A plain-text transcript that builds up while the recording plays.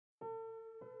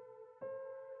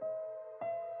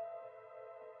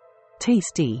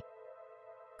Tasty.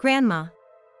 Grandma.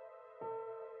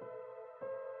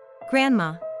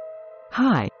 Grandma.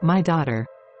 Hi, my daughter.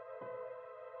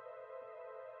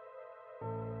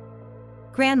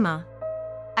 Grandma.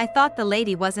 I thought the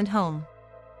lady wasn't home.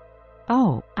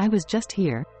 Oh, I was just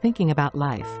here, thinking about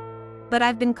life. But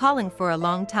I've been calling for a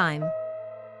long time.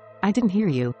 I didn't hear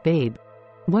you, babe.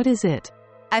 What is it?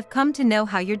 I've come to know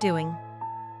how you're doing.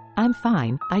 I'm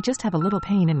fine, I just have a little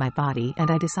pain in my body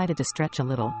and I decided to stretch a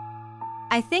little.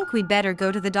 I think we'd better go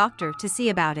to the doctor to see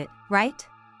about it, right?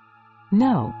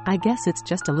 No, I guess it's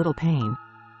just a little pain.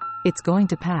 It's going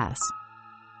to pass.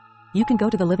 You can go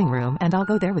to the living room and I'll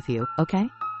go there with you, okay?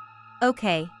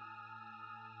 Okay.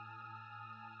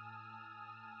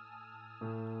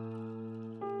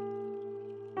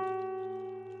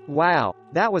 Wow,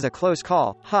 that was a close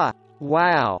call, huh?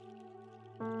 Wow.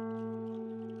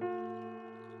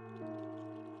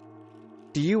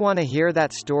 Do you want to hear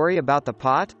that story about the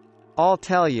pot? I'll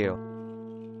tell you.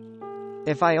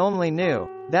 If I only knew,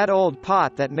 that old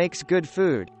pot that makes good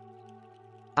food.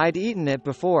 I'd eaten it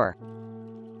before.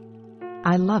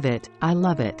 I love it, I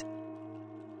love it.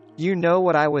 You know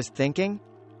what I was thinking?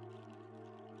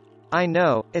 I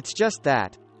know, it's just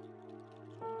that.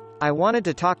 I wanted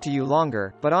to talk to you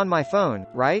longer, but on my phone,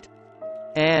 right?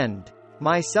 And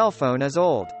my cell phone is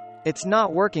old. It's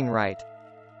not working right.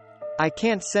 I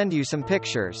can't send you some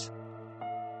pictures.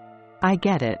 I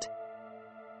get it.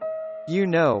 You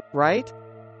know, right?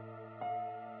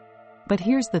 But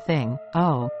here's the thing,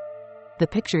 oh. The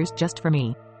picture's just for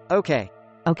me. Okay.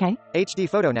 Okay? HD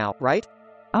photo now, right?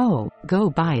 Oh, go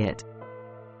buy it.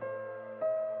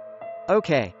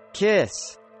 Okay,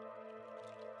 kiss.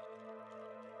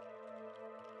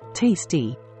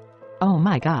 Tasty. Oh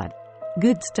my god.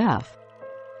 Good stuff.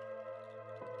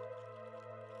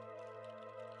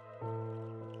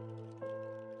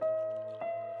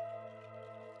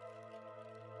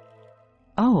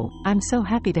 Oh, I'm so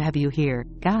happy to have you here,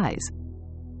 guys.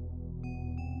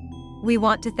 We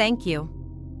want to thank you.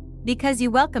 Because you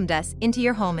welcomed us into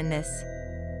your home in this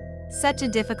such a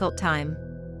difficult time.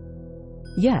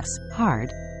 Yes, hard.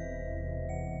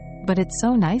 But it's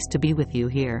so nice to be with you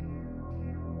here.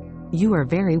 You are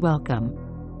very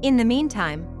welcome. In the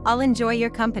meantime, I'll enjoy your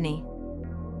company.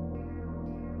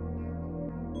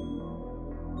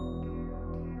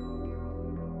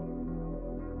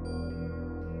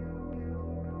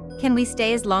 Can we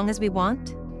stay as long as we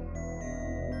want?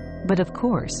 But of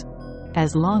course.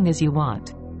 As long as you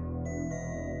want.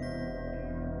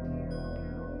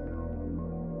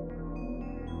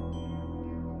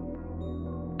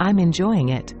 I'm enjoying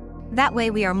it. That way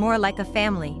we are more like a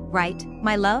family, right,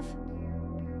 my love?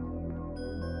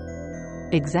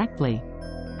 Exactly.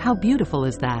 How beautiful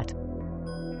is that?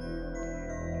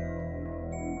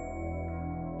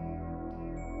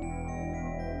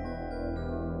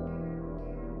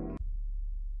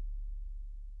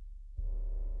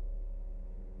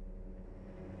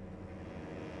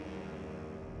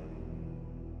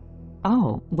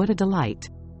 Oh, what a delight.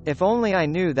 If only I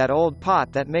knew that old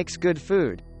pot that makes good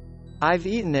food. I've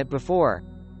eaten it before.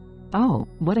 Oh,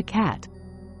 what a cat.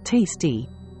 Tasty.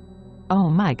 Oh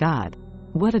my god.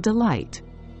 What a delight.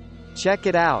 Check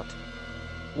it out.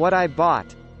 What I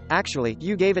bought. Actually,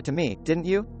 you gave it to me, didn't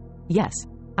you? Yes,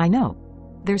 I know.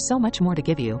 There's so much more to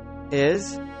give you.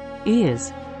 Is?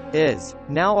 Is.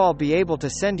 Now I'll be able to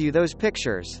send you those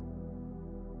pictures.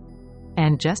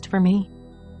 And just for me?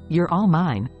 You're all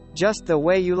mine. Just the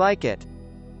way you like it.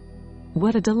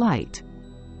 What a delight.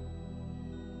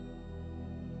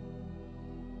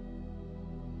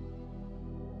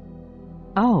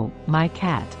 Oh, my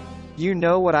cat. You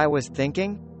know what I was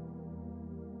thinking?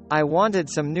 I wanted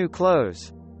some new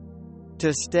clothes.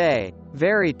 To stay.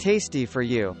 Very tasty for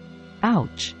you.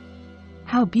 Ouch.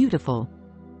 How beautiful.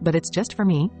 But it's just for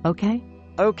me, okay?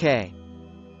 Okay.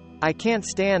 I can't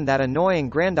stand that annoying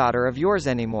granddaughter of yours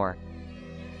anymore.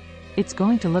 It's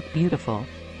going to look beautiful.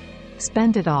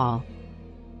 Spend it all.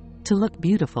 To look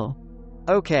beautiful.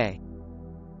 Okay.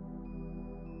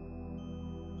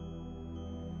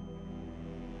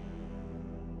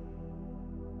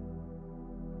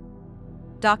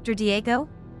 Dr. Diego?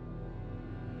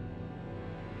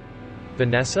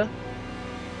 Vanessa?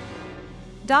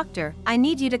 Doctor, I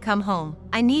need you to come home.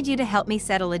 I need you to help me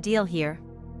settle a deal here.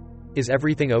 Is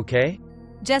everything okay?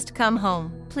 Just come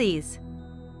home, please.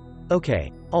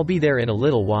 Okay, I'll be there in a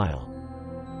little while.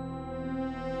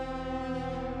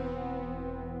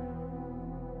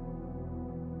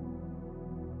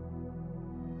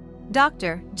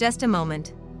 Doctor, just a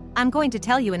moment. I'm going to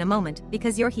tell you in a moment,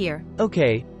 because you're here.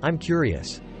 Okay, I'm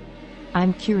curious.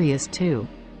 I'm curious too.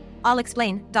 I'll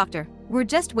explain, Doctor. We're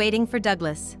just waiting for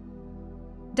Douglas.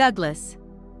 Douglas.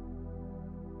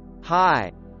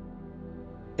 Hi.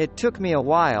 It took me a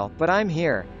while, but I'm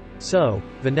here. So,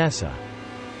 Vanessa.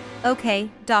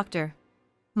 Okay, doctor.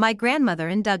 My grandmother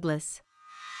and Douglas.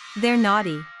 They're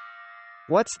naughty.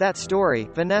 What's that story,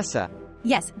 Vanessa?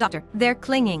 Yes, doctor, they're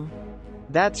clinging.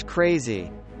 That's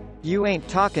crazy. You ain't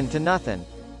talking to nothing.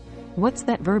 What's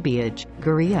that verbiage,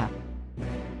 Guria?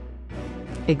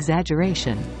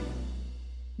 Exaggeration.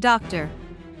 Doctor.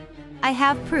 I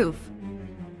have proof.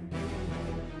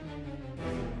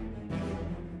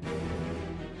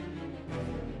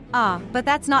 But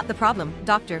that's not the problem,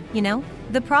 doctor, you know?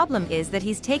 The problem is that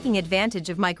he's taking advantage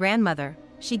of my grandmother.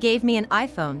 She gave me an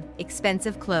iPhone,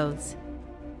 expensive clothes.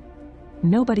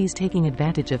 Nobody's taking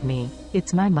advantage of me.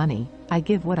 It's my money. I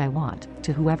give what I want,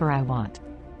 to whoever I want.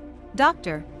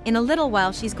 Doctor, in a little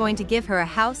while she's going to give her a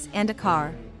house and a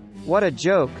car. What a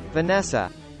joke, Vanessa.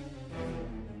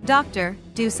 Doctor,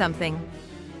 do something.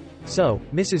 So,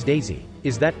 Mrs. Daisy,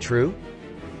 is that true?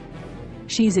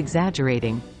 She's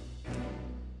exaggerating.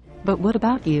 But what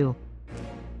about you?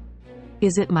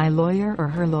 Is it my lawyer or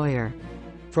her lawyer?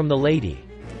 From the lady.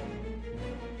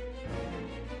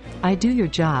 I do your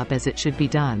job as it should be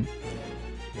done.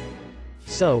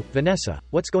 So, Vanessa,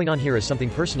 what's going on here is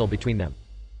something personal between them.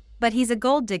 But he's a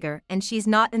gold digger and she's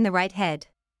not in the right head.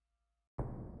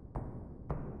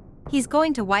 He's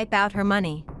going to wipe out her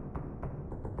money.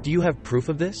 Do you have proof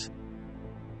of this?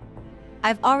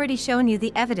 I've already shown you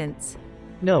the evidence.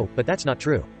 No, but that's not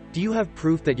true. Do you have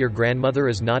proof that your grandmother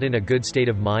is not in a good state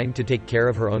of mind to take care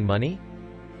of her own money?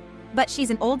 But she's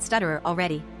an old stutterer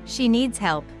already. She needs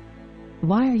help.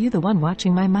 Why are you the one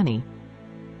watching my money?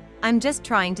 I'm just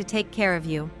trying to take care of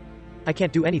you. I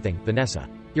can't do anything, Vanessa.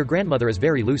 Your grandmother is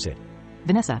very lucid.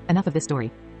 Vanessa, enough of this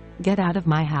story. Get out of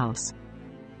my house.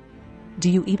 Do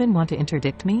you even want to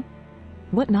interdict me?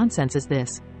 What nonsense is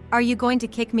this? Are you going to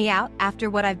kick me out after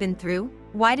what I've been through?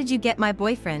 Why did you get my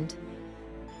boyfriend?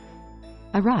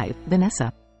 Arrive,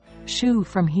 Vanessa. Shoo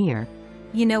from here.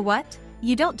 You know what?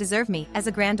 You don't deserve me as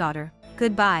a granddaughter.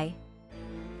 Goodbye.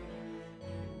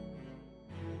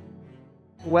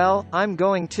 Well, I'm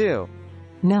going too.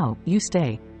 No, you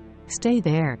stay. Stay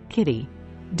there, kitty.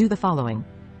 Do the following.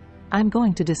 I'm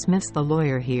going to dismiss the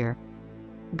lawyer here.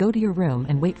 Go to your room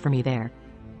and wait for me there.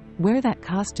 Wear that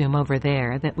costume over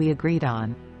there that we agreed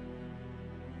on.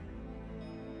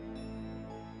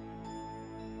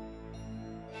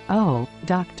 Oh,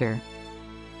 doctor.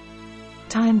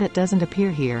 Time that doesn't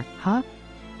appear here, huh?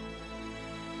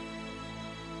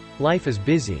 Life is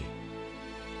busy.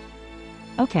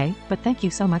 Okay, but thank you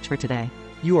so much for today.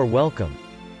 You are welcome.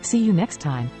 See you next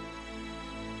time.